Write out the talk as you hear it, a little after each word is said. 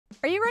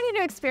Are you ready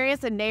to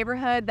experience a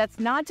neighborhood that's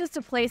not just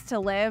a place to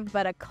live,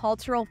 but a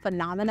cultural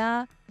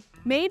phenomena?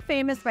 Made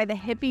famous by the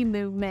hippie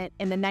movement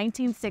in the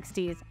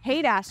 1960s,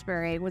 Haight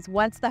Ashbury was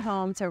once the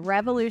home to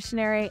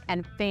revolutionary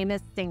and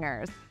famous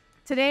singers.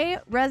 Today,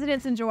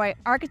 residents enjoy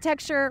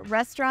architecture,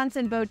 restaurants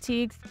and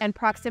boutiques, and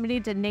proximity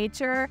to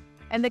nature,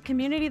 and the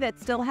community that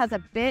still has a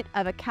bit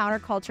of a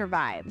counterculture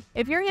vibe.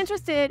 If you're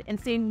interested in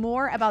seeing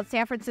more about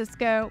San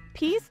Francisco,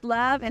 peace,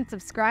 love, and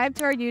subscribe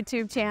to our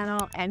YouTube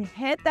channel and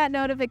hit that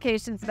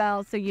notifications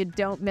bell so you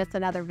don't miss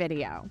another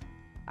video.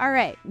 All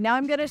right, now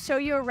I'm gonna show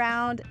you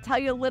around, tell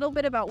you a little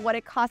bit about what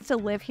it costs to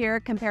live here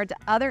compared to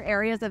other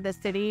areas of the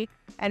city,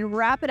 and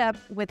wrap it up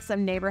with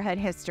some neighborhood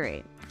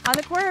history. On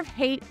the corner of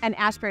Haight and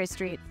Ashbury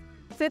Streets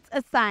sits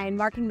a sign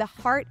marking the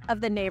heart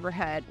of the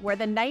neighborhood where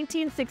the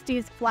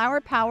 1960s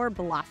flower power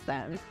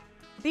blossomed.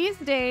 These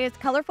days,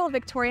 colorful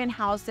Victorian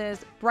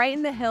houses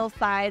brighten the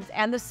hillsides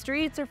and the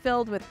streets are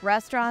filled with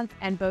restaurants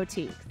and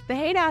boutiques. The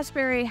Haight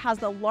Ashbury has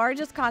the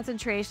largest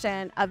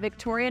concentration of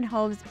Victorian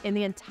homes in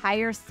the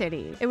entire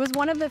city. It was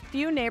one of the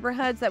few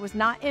neighborhoods that was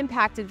not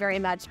impacted very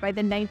much by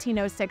the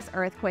 1906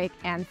 earthquake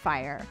and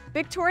fire.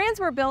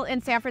 Victorians were built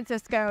in San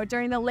Francisco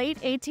during the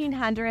late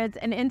 1800s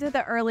and into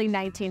the early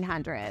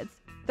 1900s.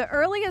 The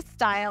earliest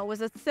style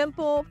was a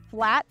simple,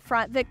 flat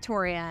front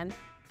Victorian,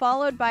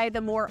 followed by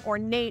the more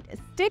ornate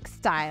stick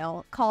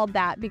style, called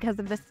that because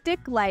of the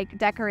stick-like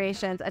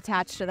decorations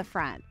attached to the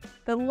front.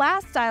 The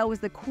last style was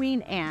the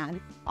Queen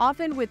Anne,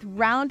 often with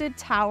rounded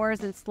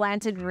towers and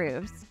slanted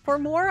roofs. For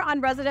more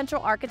on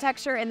residential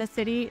architecture in the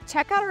city,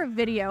 check out our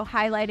video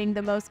highlighting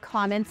the most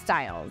common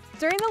styles.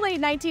 During the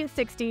late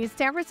 1960s,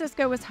 San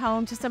Francisco was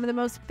home to some of the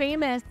most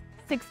famous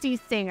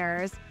 60s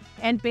singers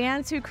and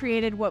bands who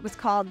created what was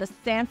called the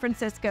San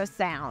Francisco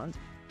Sound.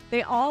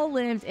 They all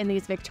lived in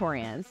these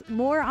Victorians.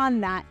 More on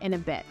that in a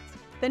bit.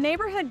 The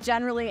neighborhood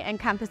generally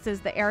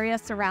encompasses the area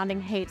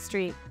surrounding Haight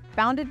Street,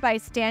 bounded by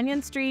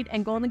Stanyan Street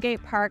and Golden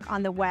Gate Park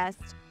on the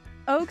west,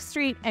 Oak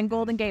Street and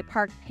Golden Gate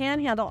Park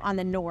Panhandle on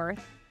the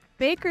north,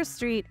 Baker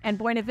Street and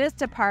Buena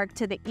Vista Park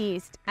to the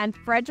east, and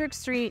Frederick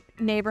Street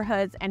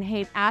neighborhoods and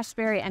Haight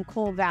Ashbury and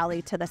Cole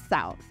Valley to the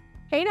south.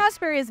 Haight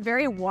Ashbury is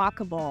very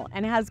walkable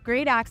and has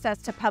great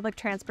access to public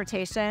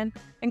transportation,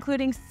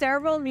 including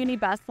several muni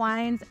bus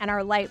lines and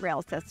our light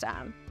rail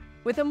system.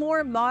 With a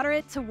more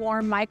moderate to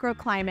warm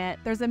microclimate,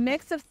 there's a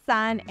mix of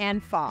sun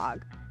and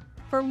fog.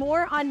 For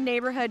more on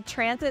neighborhood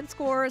transit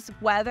scores,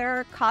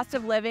 weather, cost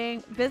of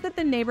living, visit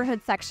the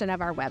neighborhood section of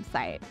our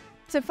website.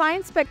 To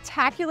find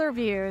spectacular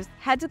views,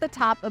 head to the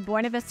top of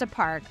Buena Vista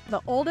Park,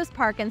 the oldest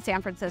park in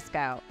San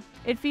Francisco.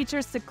 It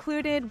features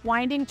secluded,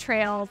 winding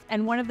trails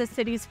and one of the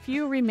city's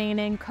few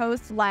remaining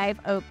coast live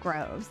oak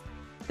groves.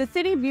 The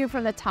city view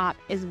from the top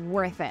is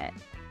worth it.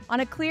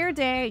 On a clear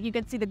day, you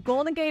can see the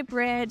Golden Gate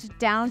Bridge,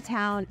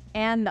 downtown,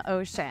 and the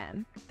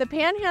ocean. The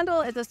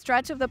Panhandle is a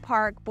stretch of the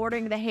park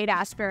bordering the Haight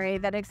Ashbury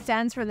that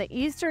extends from the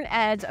eastern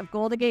edge of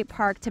Golden Gate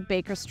Park to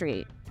Baker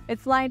Street.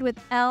 It's lined with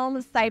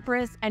elm,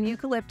 cypress, and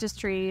eucalyptus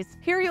trees.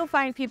 Here you'll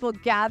find people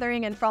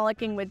gathering and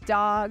frolicking with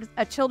dogs,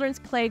 a children's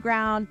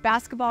playground,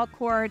 basketball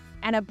courts,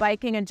 and a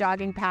biking and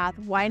jogging path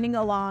winding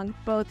along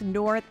both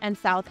north and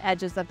south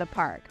edges of the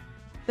park.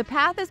 The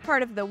path is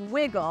part of the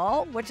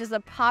Wiggle, which is a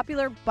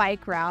popular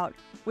bike route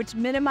which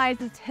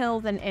minimizes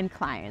hills and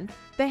inclines.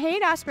 The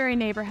Haight Ashbury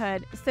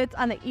neighborhood sits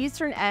on the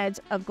eastern edge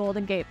of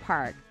Golden Gate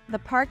Park. The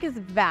park is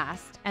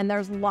vast and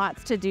there's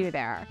lots to do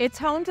there. It's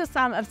home to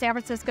some of San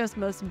Francisco's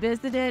most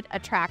visited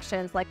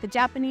attractions like the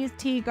Japanese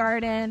Tea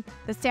Garden,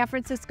 the San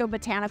Francisco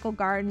Botanical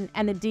Garden,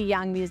 and the De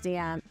Young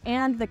Museum,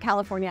 and the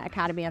California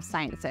Academy of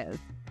Sciences.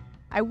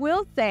 I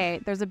will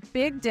say there's a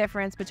big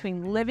difference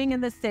between living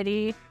in the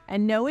city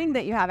and knowing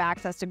that you have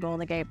access to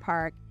Golden Gate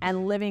Park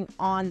and living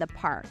on the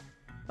park.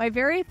 My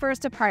very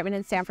first apartment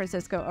in San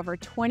Francisco over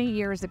 20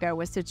 years ago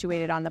was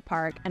situated on the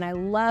park, and I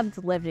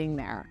loved living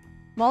there.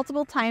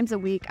 Multiple times a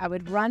week, I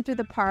would run through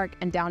the park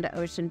and down to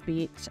Ocean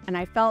Beach, and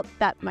I felt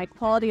that my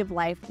quality of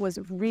life was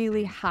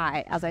really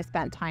high as I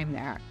spent time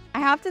there. I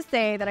have to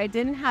say that I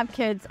didn't have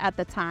kids at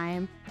the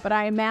time, but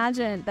I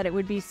imagined that it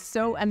would be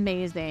so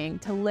amazing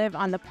to live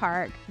on the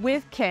park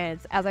with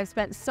kids, as I've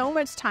spent so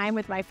much time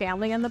with my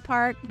family in the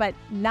park, but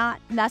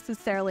not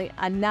necessarily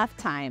enough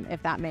time,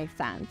 if that makes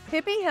sense.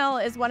 Hippie Hill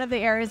is one of the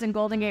areas in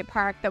Golden Gate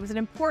Park that was an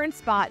important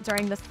spot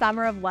during the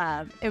Summer of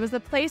Love. It was a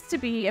place to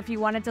be if you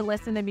wanted to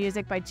listen to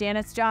music by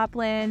Janis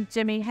Joplin,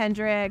 Jimi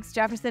Hendrix,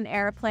 Jefferson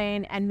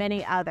Airplane, and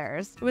many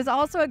others. It was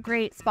also a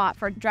great spot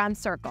for drum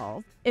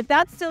circles. If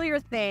that's still your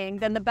thing,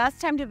 then the best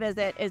time to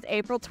visit is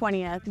April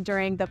 20th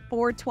during the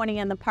 420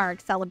 in the Park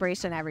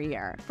celebration every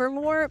year. For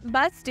more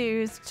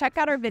must-dos, check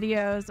out our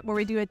videos where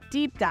we do a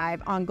deep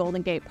dive on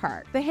Golden Gate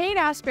Park. The Haight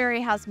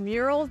Ashbury has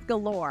murals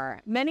galore,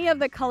 many of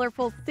the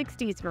colorful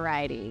 60s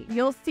variety.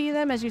 You'll see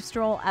them as you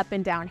stroll up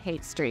and down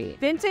Haight Street.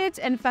 Vintage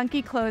and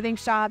funky clothing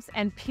shops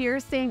and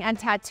piercing and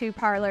tattoo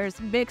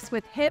parlors mix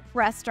with hip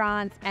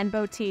restaurants and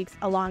boutiques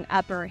along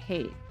Upper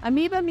Haight.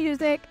 Amoeba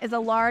Music is a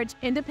large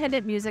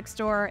independent music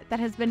store that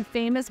has been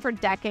famous for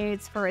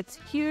decades for its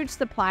huge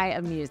supply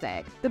of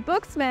music. The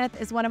Booksmith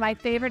is one of my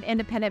favorite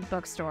independent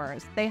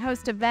bookstores. They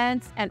host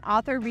events and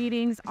author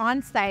readings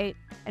on site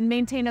and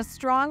maintain a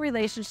strong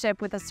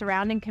relationship with the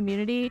surrounding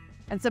community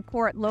and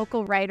support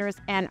local writers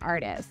and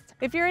artists.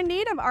 If you're in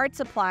need of art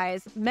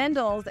supplies,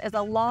 Mendel's is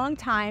a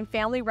long-time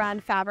family-run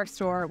fabric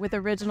store with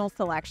original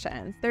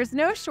selections. There's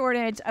no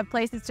shortage of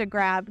places to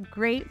grab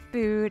great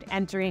food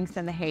and drinks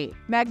in the Haight.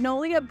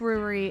 Magnolia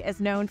Brewery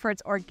is known for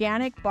its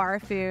organic bar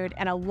food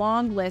and a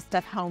long list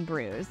of home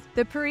brews.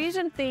 The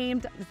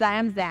Parisian-themed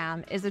Zam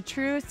Zam is a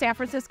true San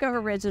Francisco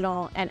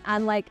original and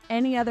unlike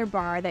any other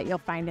bar that you'll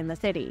find in the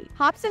city.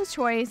 Hobson's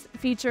Choice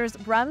features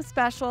rum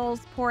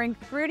specials, pouring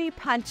fruity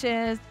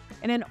punches,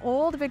 in an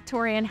old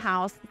Victorian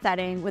house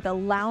setting with a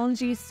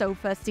loungy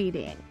sofa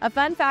seating. A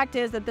fun fact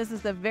is that this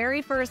is the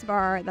very first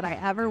bar that I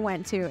ever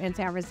went to in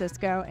San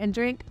Francisco and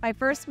drank my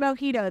first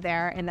mojito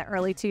there in the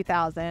early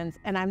 2000s,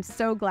 and I'm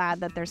so glad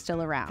that they're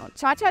still around.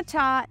 Cha Cha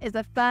Cha is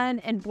a fun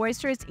and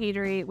boisterous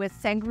eatery with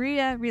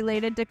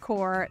sangria-related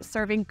decor,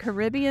 serving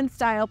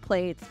Caribbean-style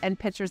plates and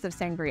pitchers of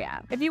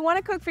sangria. If you want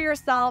to cook for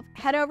yourself,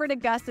 head over to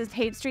Gus's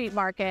Haight Street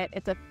Market.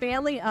 It's a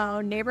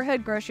family-owned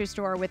neighborhood grocery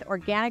store with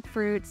organic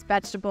fruits,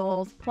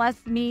 vegetables, plus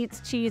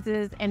meats,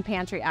 cheeses, and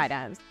pantry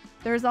items.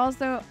 There's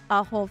also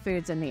a Whole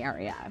Foods in the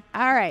area.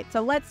 All right,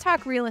 so let's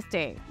talk real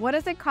estate. What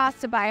does it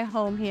cost to buy a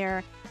home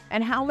here,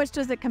 and how much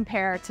does it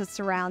compare to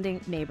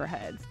surrounding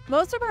neighborhoods?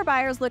 Most of our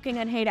buyers looking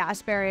at Haight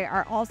Ashbury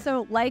are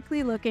also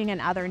likely looking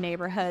in other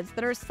neighborhoods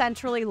that are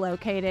centrally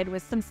located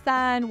with some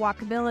sun,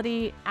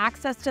 walkability,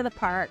 access to the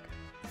park.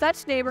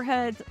 Such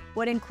neighborhoods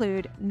would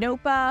include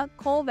Nopa,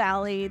 Cole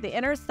Valley, the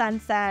Inner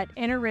Sunset,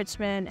 Inner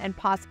Richmond, and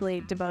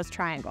possibly DuBose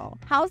Triangle.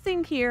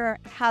 Housing here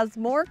has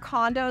more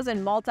condos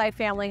and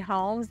multifamily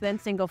homes than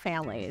single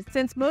families.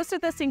 Since most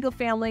of the single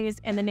families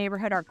in the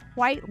neighborhood are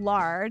quite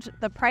large,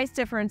 the price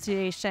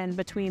differentiation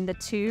between the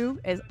two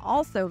is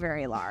also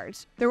very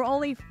large. There were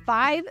only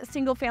 5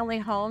 single family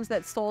homes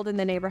that sold in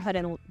the neighborhood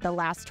in the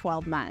last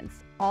 12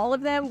 months. All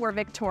of them were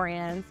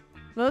Victorians.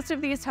 Most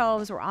of these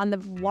homes were on the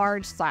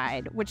large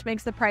side, which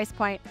makes the price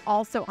point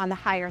also on the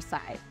higher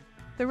side.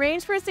 The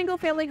range for a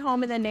single-family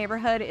home in the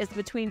neighborhood is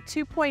between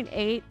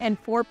 $2.8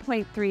 and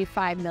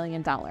 $4.35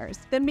 million.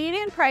 The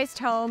median-priced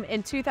home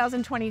in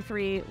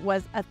 2023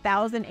 was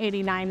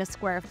 $1,089 a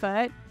square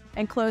foot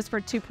and closed for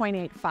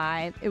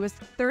 $2.85. It was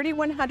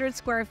 3,100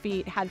 square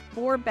feet, had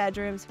 4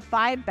 bedrooms,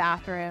 5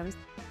 bathrooms.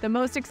 The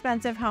most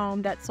expensive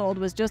home that sold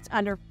was just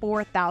under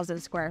 4,000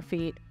 square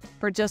feet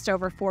for just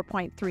over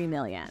 $4.3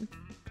 million.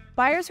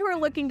 Buyers who are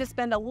looking to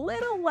spend a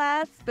little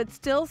less but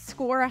still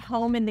score a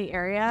home in the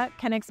area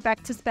can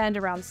expect to spend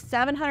around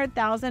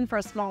 $700,000 for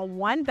a small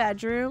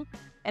 1-bedroom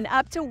and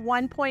up to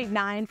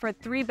 $1.9 for a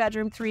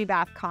 3-bedroom,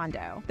 3-bath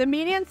condo. The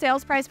median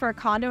sales price for a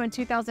condo in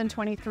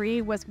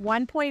 2023 was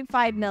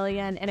 $1.5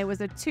 million, and it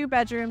was a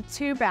 2-bedroom,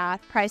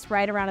 2-bath, priced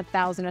right around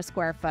 $1,000 a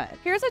square foot.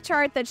 Here's a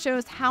chart that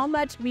shows how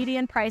much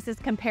median prices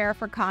compare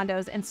for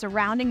condos in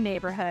surrounding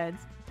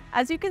neighborhoods.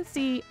 As you can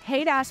see,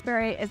 Haight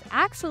Ashbury is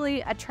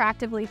actually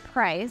attractively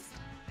priced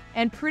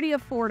and pretty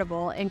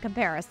affordable in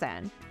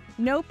comparison.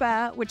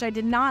 Nopa, which I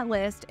did not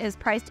list, is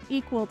priced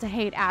equal to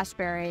Haight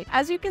Ashbury.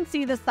 As you can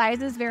see, the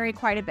sizes vary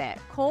quite a bit.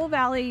 Cole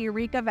Valley,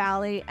 Eureka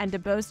Valley, and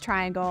DuBose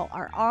Triangle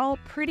are all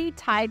pretty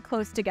tied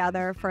close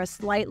together for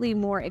slightly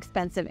more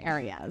expensive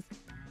areas.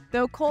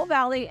 Though Cole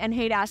Valley and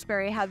Haight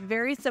Ashbury have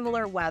very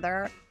similar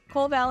weather,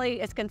 Cole Valley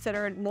is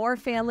considered more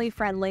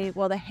family-friendly,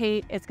 while the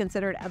Haight is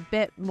considered a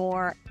bit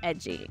more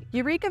edgy.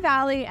 Eureka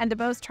Valley and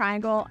DuBose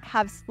Triangle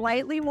have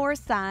slightly more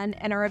sun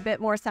and are a bit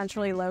more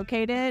centrally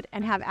located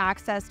and have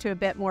access to a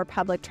bit more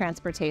public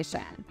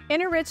transportation.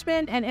 Inner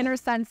Richmond and Inner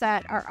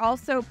Sunset are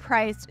also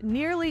priced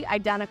nearly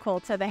identical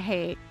to the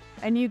Haight,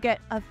 and you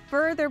get a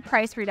further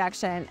price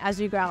reduction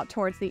as you go out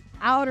towards the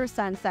outer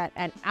Sunset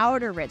and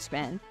outer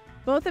Richmond.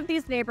 Both of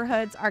these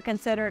neighborhoods are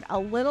considered a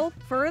little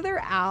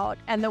further out,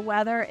 and the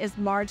weather is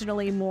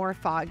marginally more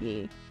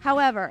foggy.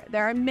 However,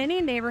 there are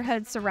many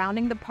neighborhoods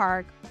surrounding the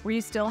park where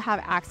you still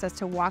have access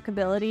to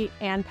walkability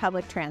and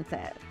public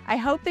transit. I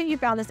hope that you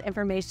found this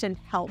information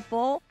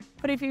helpful,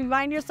 but if you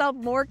find yourself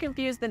more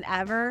confused than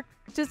ever,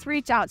 just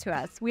reach out to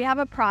us. We have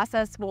a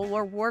process where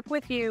we'll work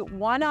with you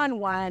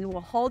one-on-one. We'll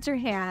hold your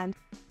hand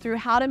through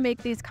how to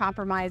make these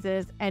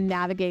compromises and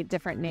navigate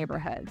different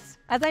neighborhoods.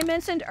 As I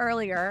mentioned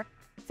earlier,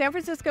 San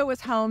Francisco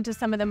was home to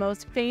some of the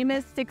most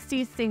famous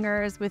 60s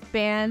singers with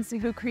bands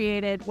who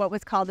created what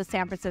was called the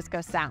San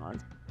Francisco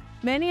Sound.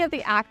 Many of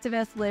the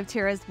activists lived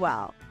here as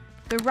well.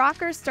 The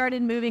rockers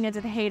started moving into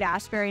the Haight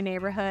Ashbury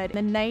neighborhood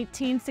in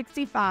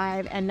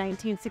 1965 and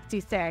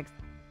 1966,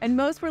 and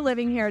most were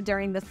living here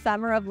during the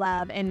Summer of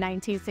Love in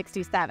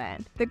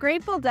 1967. The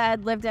Grateful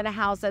Dead lived in a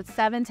house at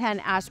 710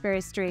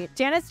 Ashbury Street.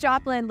 Janis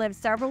Joplin lived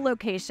several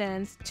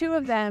locations. 2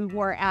 of them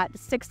were at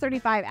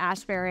 635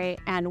 Ashbury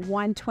and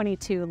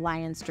 122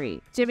 Lion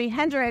Street. Jimi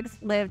Hendrix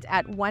lived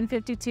at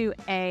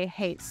 152A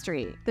Haight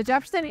Street. The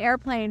Jefferson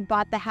Airplane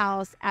bought the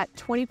house at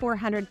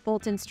 2400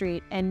 Fulton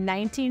Street in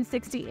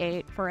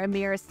 1968 for a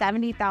mere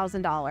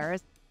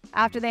 $70,000.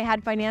 after they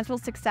had financial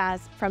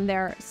success from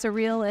their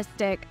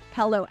surrealistic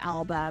Hello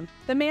album.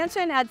 The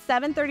mansion at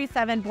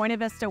 737 Buena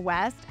Vista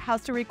West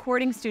housed a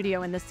recording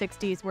studio in the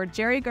 60s where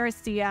Jerry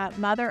Garcia,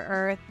 Mother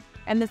Earth,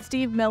 and the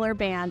Steve Miller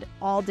Band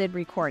all did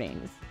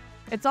recordings.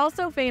 It's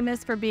also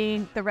famous for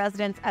being the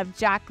residence of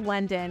Jack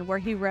London, where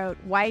he wrote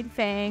White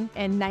Fang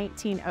in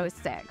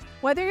 1906.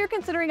 Whether you're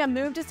considering a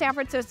move to San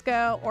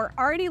Francisco or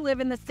already live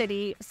in the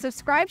city,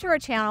 subscribe to our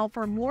channel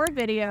for more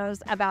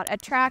videos about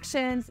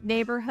attractions,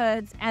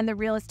 neighborhoods, and the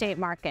real estate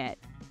market.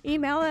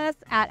 Email us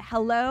at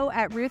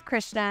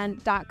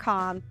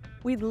hello@ruthkrishnan.com.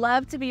 We'd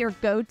love to be your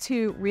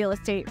go-to real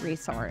estate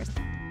resource.